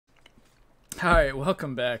Alright,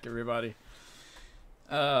 welcome back everybody.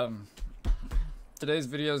 Today's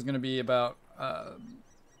video is going to be about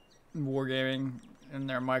wargaming and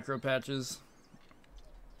their micro patches.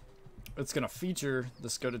 It's going to feature the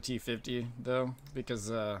Skoda T50 though,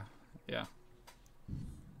 because yeah,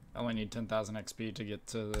 I only need 10,000 XP to get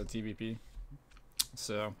to the TBP.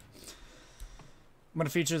 So I'm going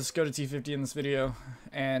to feature the Skoda T50 in this video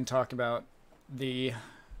and talk about the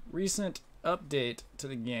recent update to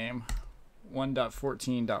the game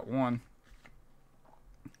 1.14.1,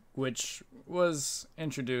 which was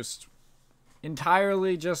introduced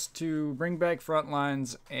entirely just to bring back front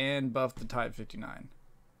lines and buff the Type 59.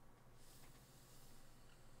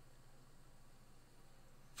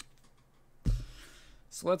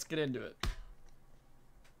 So let's get into it.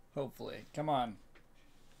 Hopefully. Come on.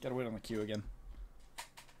 Gotta wait on the queue again.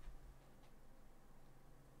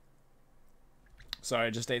 Sorry, I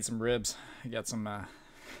just ate some ribs. I got some a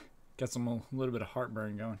little bit of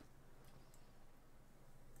heartburn going.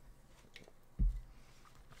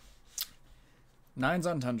 Nines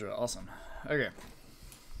on Tundra, awesome. Okay.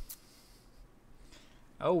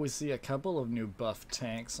 Oh, we see a couple of new buff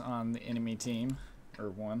tanks on the enemy team, or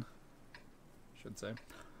one, I should say,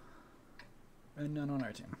 and none on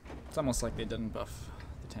our team. It's almost like they didn't buff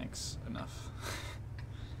the tanks enough.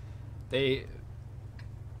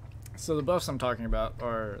 So the buffs I'm talking about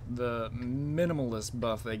are the minimalist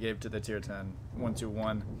buff they gave to the tier 10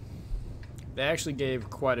 121. They actually gave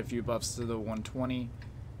quite a few buffs to the 120,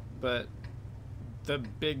 but the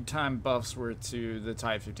big time buffs were to the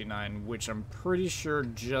Type 59, which I'm pretty sure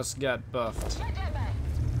just got buffed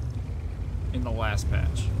in the last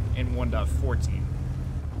patch in 1.14.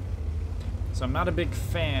 So I'm not a big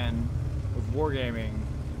fan of Wargaming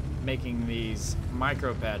making these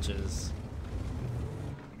micro patches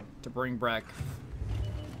to bring back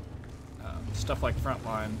stuff like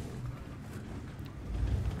Frontline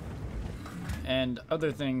and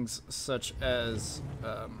other things such as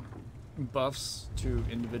buffs to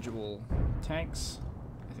individual tanks.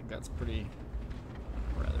 I think that's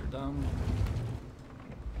rather dumb.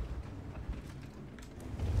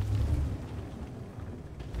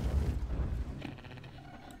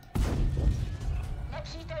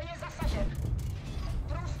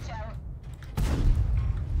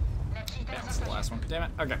 Yeah, that's the last one. Damn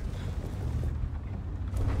it. Okay.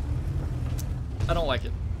 I don't like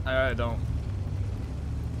it. I don't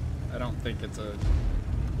think it's a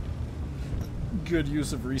good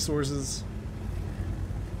use of resources.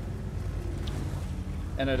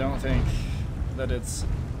 And I don't think that it's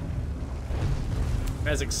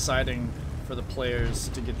as exciting for the players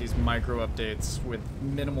to get these micro updates with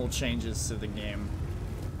minimal changes to the game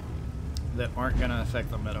that aren't going to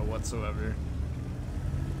affect the meta whatsoever,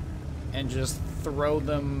 and just throw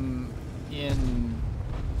them in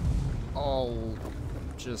all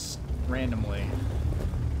just randomly.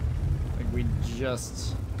 Like we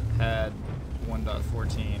just had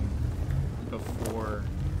 1.14 before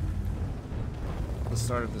the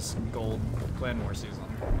start of this gold clan war season.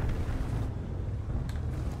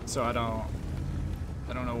 So I don't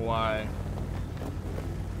know why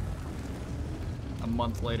a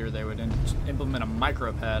month later they would implement a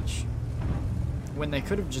micro patch when they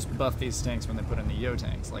could have just buffed these tanks when they put in the Yo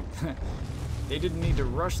tanks. Like, they didn't need to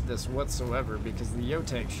rush this whatsoever because the Yo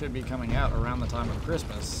tank should be coming out around the time of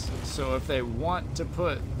Christmas. So if they want to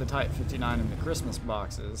put the Type 59 in the Christmas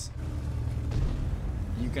boxes,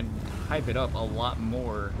 you can hype it up a lot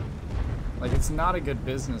more. Like, it's not a good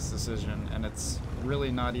business decision, and it's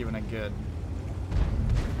really not even a good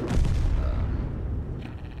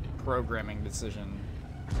programming decision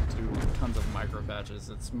to do tons of micro patches.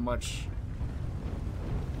 It's much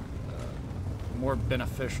more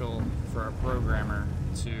beneficial for a programmer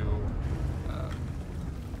to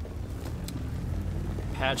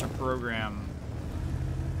patch a program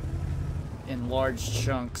in large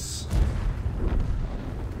chunks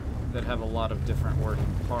that have a lot of different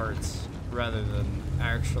working parts, rather than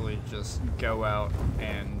actually just go out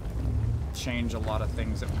and change a lot of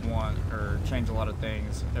things at once, or change a lot of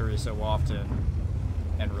things every so often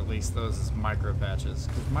and release those as micro patches,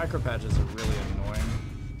 because micro patches are really annoying.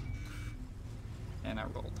 And I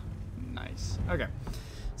rolled. Nice. Okay.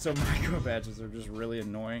 So micro patches are just really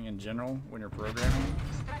annoying in general when you're programming.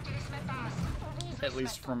 At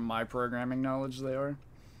least from my programming knowledge, they are.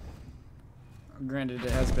 Granted,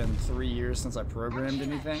 it has been 3 years since I programmed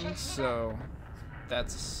anything, so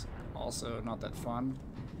that's also not that fun.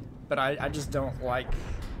 But I just don't like...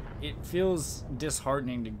 It feels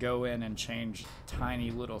disheartening to go in and change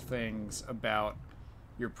tiny little things about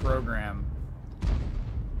your program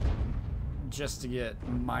just to get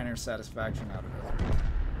minor satisfaction out of it.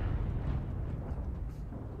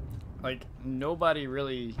 Like, nobody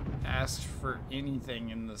really asked for anything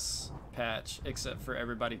in this patch except for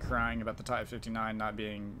everybody crying about the Type 59 not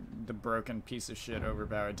being the broken piece of shit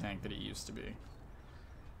overpowered tank that it used to be.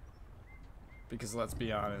 Because let's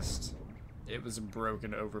be honest, it was a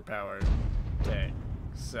broken overpowered tank.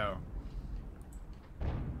 So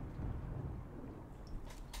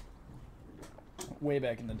way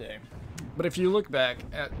back in the day. But if you look back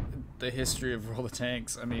at the history of World of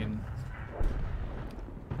Tanks, I mean,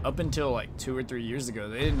 up until like 2 or 3 years ago,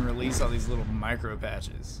 they didn't release all these little micro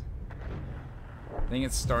patches. I think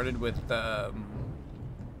it started with like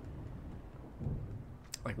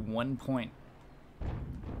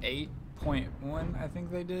 1.8.1. I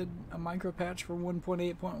think they did a micro patch for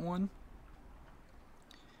 1.8.1,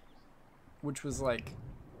 which was like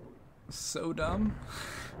so dumb.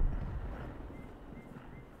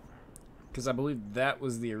 Because I believe that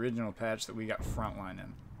was the original patch that we got Frontline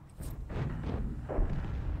in.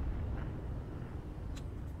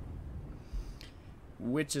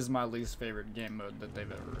 Which is my least favorite game mode that they've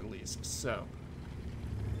ever released. So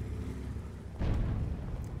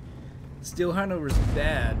Steel Hunter was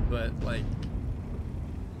bad, but like,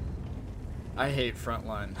 I hate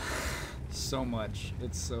Frontline so much.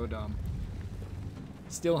 It's so dumb.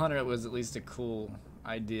 Steel Hunter was at least a cool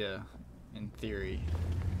idea in theory.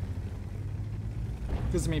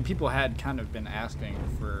 Because, I mean, people had kind of been asking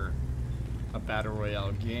for a Battle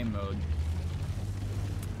Royale game mode.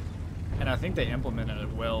 And I think they implemented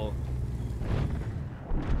it well.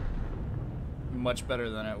 Much better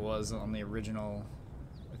than it was on the original.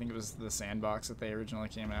 I think it was the sandbox that they originally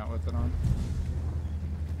came out with it on.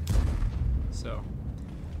 So,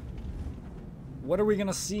 what are we going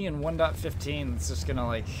to see in 1.15 that's just going to,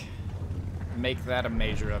 like, make that a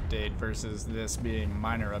major update versus this being a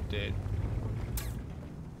minor update?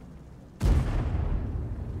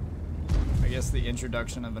 I guess the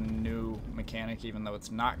introduction of a new mechanic, even though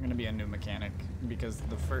it's not going to be a new mechanic, because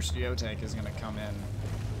the first Yo tank is going to come in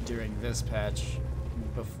during this patch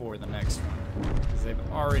before the next one, because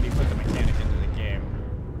they've already put the mechanic into the game.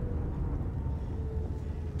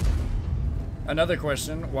 Another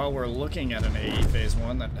question, while we're looking at an AE Phase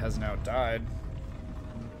 1 that has now died,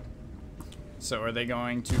 so are they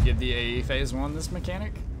going to give the AE Phase 1 this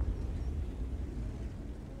mechanic?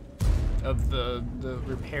 Of the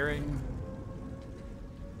repairing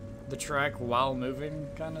the track while moving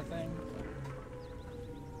kind of thing?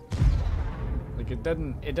 Like, it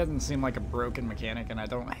doesn't seem like a broken mechanic, and I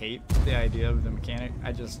don't hate the idea of the mechanic.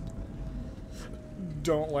 I just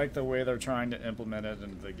don't like the way they're trying to implement it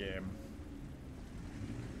into the game.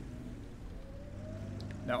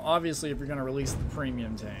 Now, obviously, if you're going to release the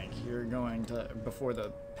premium tank, you're going to, before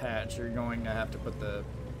the patch, you're going to have to put the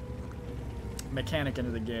mechanic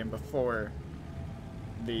into the game before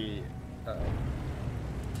the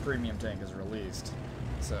premium tank is released.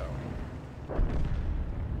 So,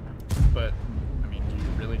 but I mean, do you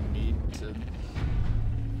really need to?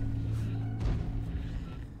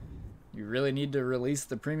 You really need to release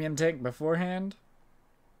the premium tank beforehand?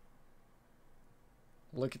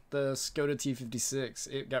 Look at the Skoda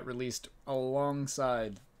T56. It got released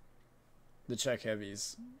alongside the Czech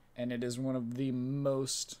heavies, and it is one of the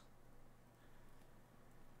most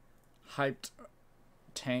hyped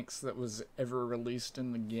tanks that was ever released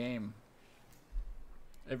in the game.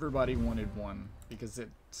 Everybody wanted one because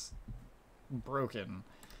it's broken.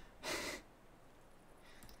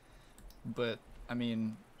 But I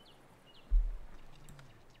mean,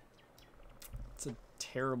 it's a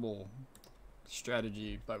terrible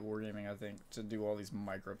strategy by Wargaming, I think, to do all these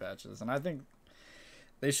micro patches, and I think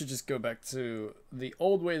they should just go back to the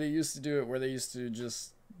old way they used to do it, where they used to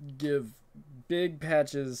just give big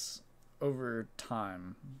patches over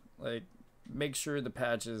time. Like, make sure the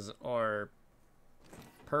patches are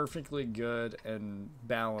perfectly good and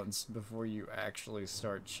balanced before you actually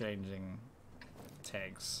start changing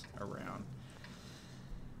tanks around.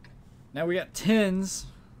 Now we got 10s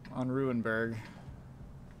on Ruinberg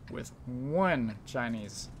with one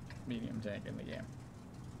Chinese medium tank in the game.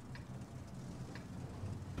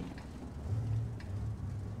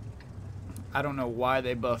 I don't know why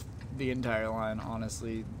they buffed the entire line,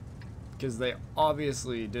 honestly, because they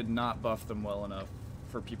obviously did not buff them well enough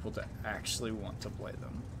for people to actually want to play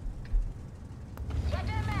them.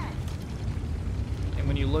 And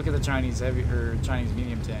when you look at the Chinese heavy or Chinese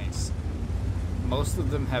medium tanks, most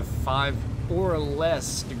of them have 5 or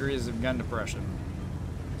less degrees of gun depression.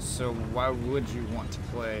 So why would you want to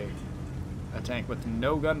play a tank with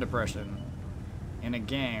no gun depression in a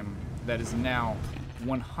game that is now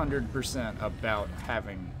 100% about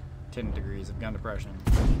having 10 degrees of gun depression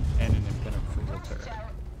and an impenetrable turret?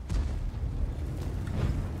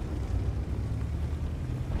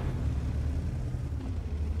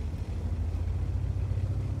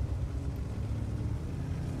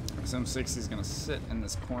 This M60 is going to sit in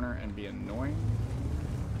this corner and be annoying.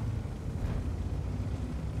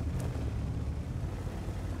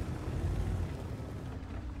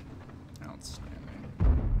 Outstanding.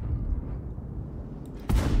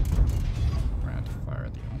 Rant fire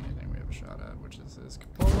the only thing we have a shot at, which is his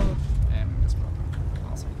cupola, and we just pop him.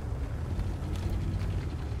 Awesome.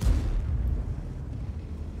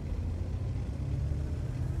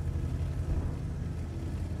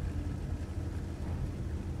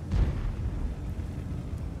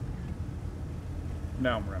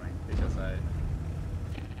 No, I'm running because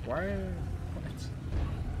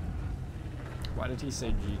why did he say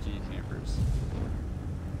GG campers?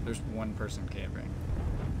 There's one person camping.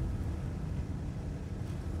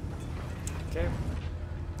 Okay.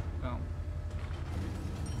 Oh.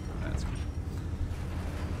 That's good.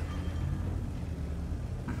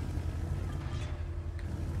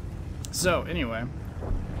 So, anyway,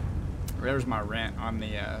 there's my rant on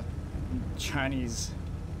the Chinese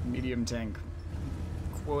medium tank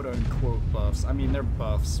quote-unquote buffs. I mean, they're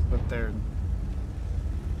buffs, but they're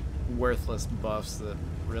worthless buffs that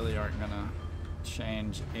really aren't gonna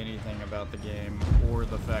change anything about the game or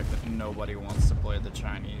the fact that nobody wants to play the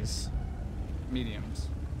Chinese mediums.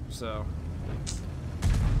 So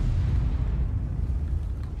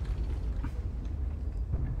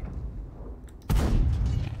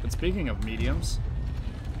but speaking of mediums,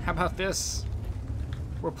 how about this?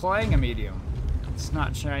 We're playing a medium. It's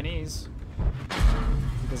not Chinese.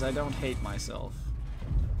 Because I don't hate myself.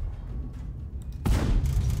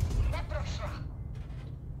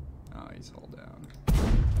 Oh, he's hull down.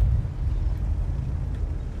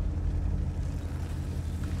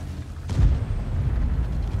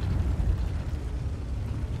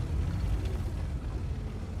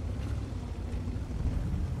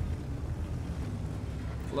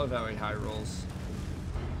 Love how he high rolls.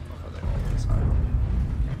 Love how they always high roll.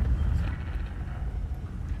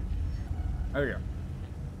 There we go.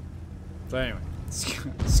 So anyway,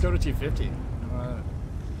 let's go to 250.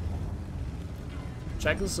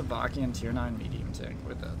 Czechoslovakian tier 9 medium tank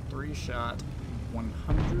with a 3-shot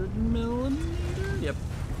 100mm. Yep.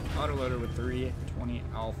 Autoloader with 320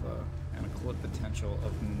 alpha and a clip potential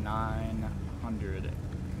of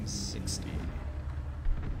 960.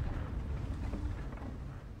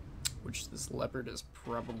 Which this leopard is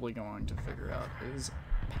probably going to figure out is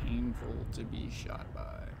painful to be shot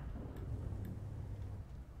by.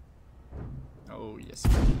 Oh, yes,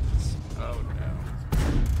 it is. Oh, no.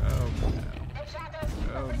 Oh, no.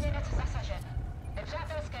 Oh, no.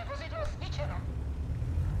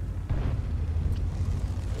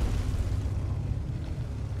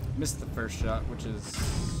 Missed the first shot, which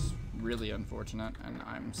is really unfortunate, and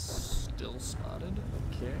I'm still spotted.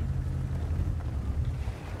 Okay.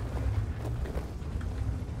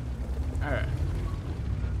 Alright.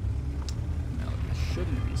 Now we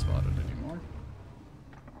shouldn't be spotted anymore.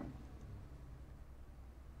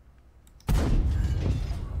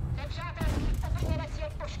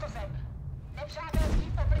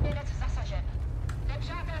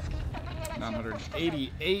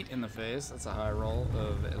 $988 in the face. That's a high roll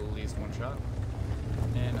of at least one shot.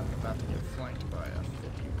 And I'm about to get flanked by a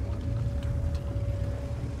 51.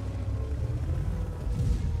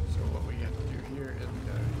 So what we have to do here is we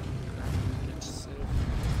gotta get safe.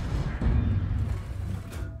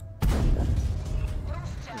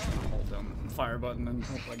 Just gonna hold down the fire button and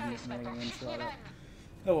hope I can get more than one shot out.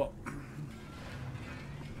 Oh well.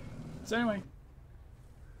 So anyway,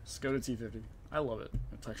 let's go to T50. I love it.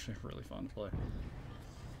 It's actually really fun to play.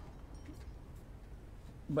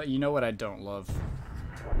 But you know what I don't love?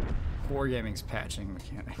 Wargaming's patching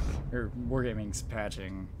mechanic. Or Wargaming's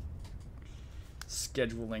patching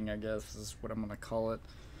scheduling, I guess, is what I'm gonna call it.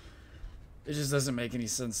 It just doesn't make any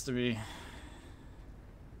sense to me.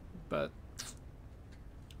 But,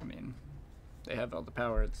 I mean, they have all the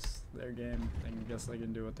power. It's their game. I guess they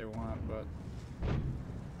can do what they want, but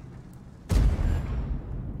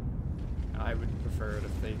I would prefer it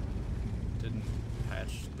if they didn't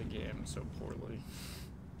patch the game so poorly.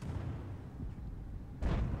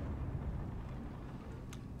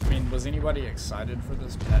 I mean, was anybody excited for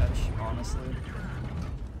this patch, honestly?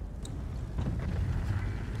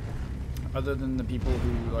 Other than the people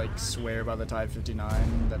who, like, swear by the Type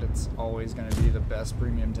 59 that it's always going to be the best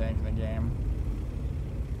premium tank in the game.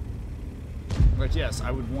 Like, yes, I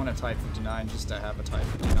would want a Type 59 just to have a Type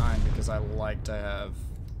 59 because I like to have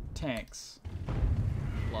tanks.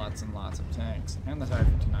 Lots and lots of tanks. And the Type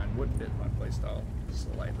 59 would fit my playstyle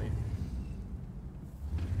slightly.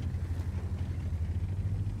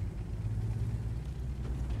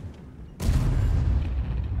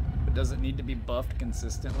 But does it need to be buffed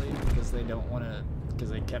consistently because they don't want to because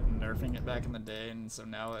they kept nerfing it back in the day, and so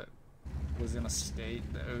now it was in a state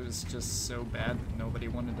that it was just so bad that nobody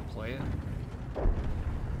wanted to play it.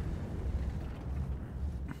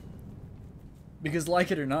 Because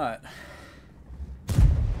like it or not,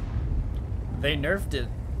 they nerfed it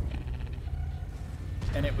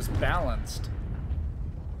and it was balanced,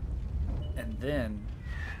 and then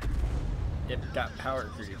it got power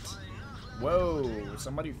creeps. Whoa,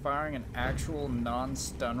 somebody firing an actual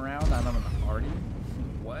non-stun round out of an arty?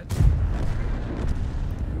 What?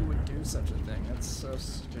 Who would do such a thing? That's so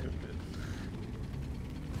stupid.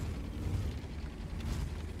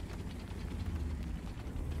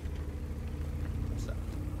 So.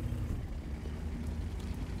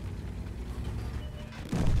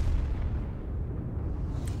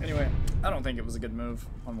 Anyway, I don't think it was a good move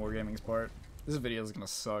on Wargaming's part. This video is gonna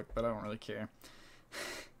suck, but I don't really care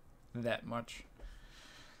that much.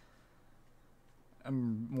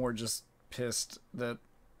 I'm more just pissed that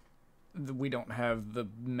we don't have the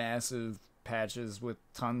massive patches with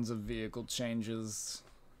tons of vehicle changes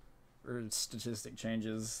or statistic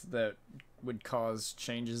changes that would cause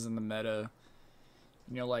changes in the meta.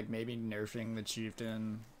 You know, like maybe nerfing the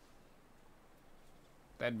chieftain.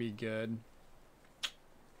 That'd be good.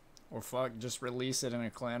 Or fuck, just release it in a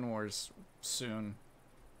Clan Wars soon.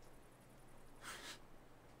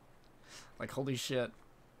 Like, holy shit.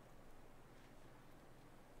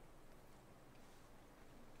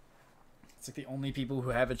 It's like the only people who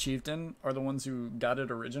have a chieftain are the ones who got it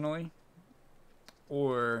originally,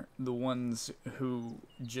 or the ones who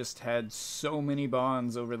just had so many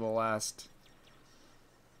bonds over the last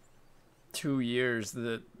 2 years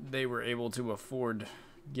that they were able to afford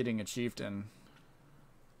getting a chieftain.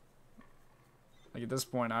 Like, at this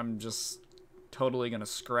point, I'm just totally gonna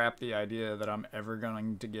scrap the idea that I'm ever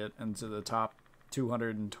going to get into the top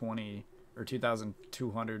 220 or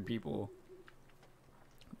 2,200 people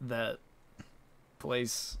that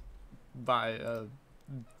place by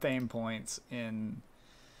fame points in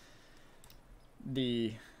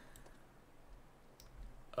the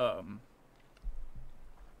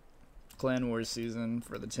Clan Wars season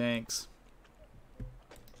for the tanks,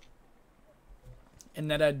 and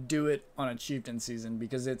that I'd do it on a chieftain season,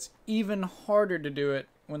 because it's even harder to do it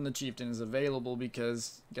when the chieftain is available,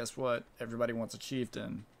 because guess what? Everybody wants a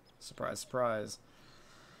chieftain. Surprise, surprise.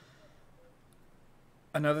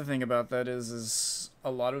 Another thing about that is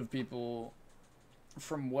a lot of people,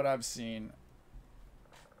 from what I've seen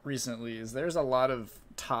recently, is there's a lot of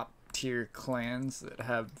top tier clans that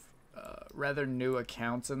have rather new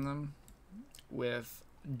accounts in them, with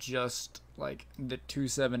just like the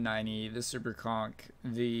 2790, the Super Conch,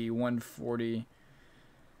 the 140,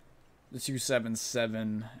 the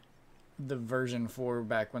 277, the version 4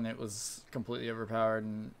 back when it was completely overpowered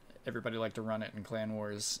and everybody liked to run it in Clan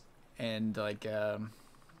Wars, and like a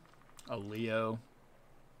Leo,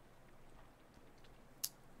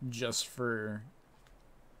 just for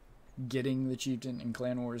getting the chieftain in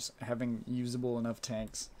Clan Wars, having usable enough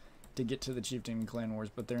tanks to get to the chieftain in Clan Wars,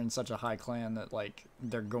 but they're in such a high clan that like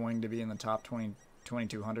they're going to be in the top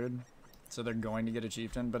 2200, so they're going to get a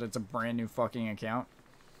chieftain, but it's a brand new fucking account.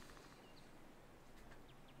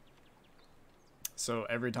 So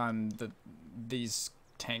every time that these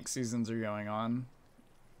tank seasons are going on,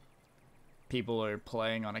 people are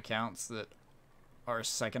playing on accounts that are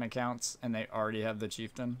second accounts and they already have the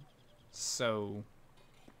chieftain. So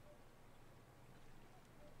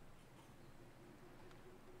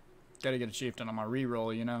gotta get a chieftain on my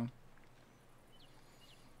reroll, you know?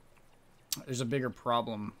 There's a bigger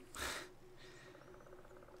problem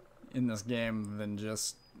in this game than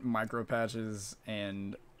just micro patches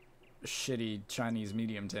and shitty Chinese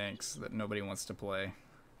medium tanks that nobody wants to play.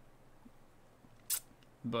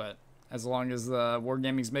 But as long as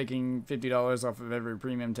Wargaming's making $50 off of every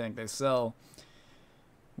premium tank they sell,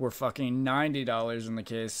 we're fucking $90 in the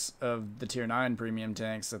case of the tier 9 premium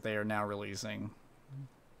tanks that they are now releasing.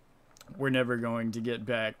 We're never going to get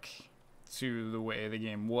back to the way the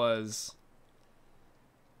game was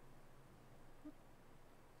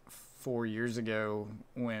 4 years ago,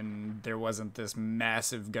 when there wasn't this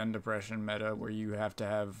massive gun depression meta where you have to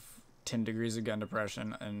have 10 degrees of gun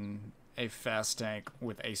depression and a fast tank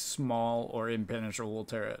with a small or impenetrable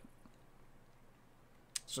turret.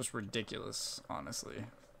 It's just ridiculous, honestly.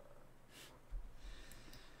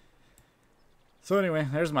 So anyway,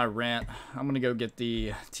 there's my rant. I'm gonna go get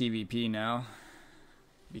the TVP now,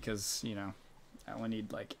 because, you know, I only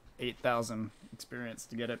need like 8,000 experience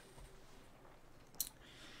to get it.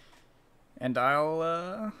 And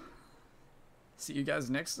I'll see you guys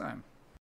next time.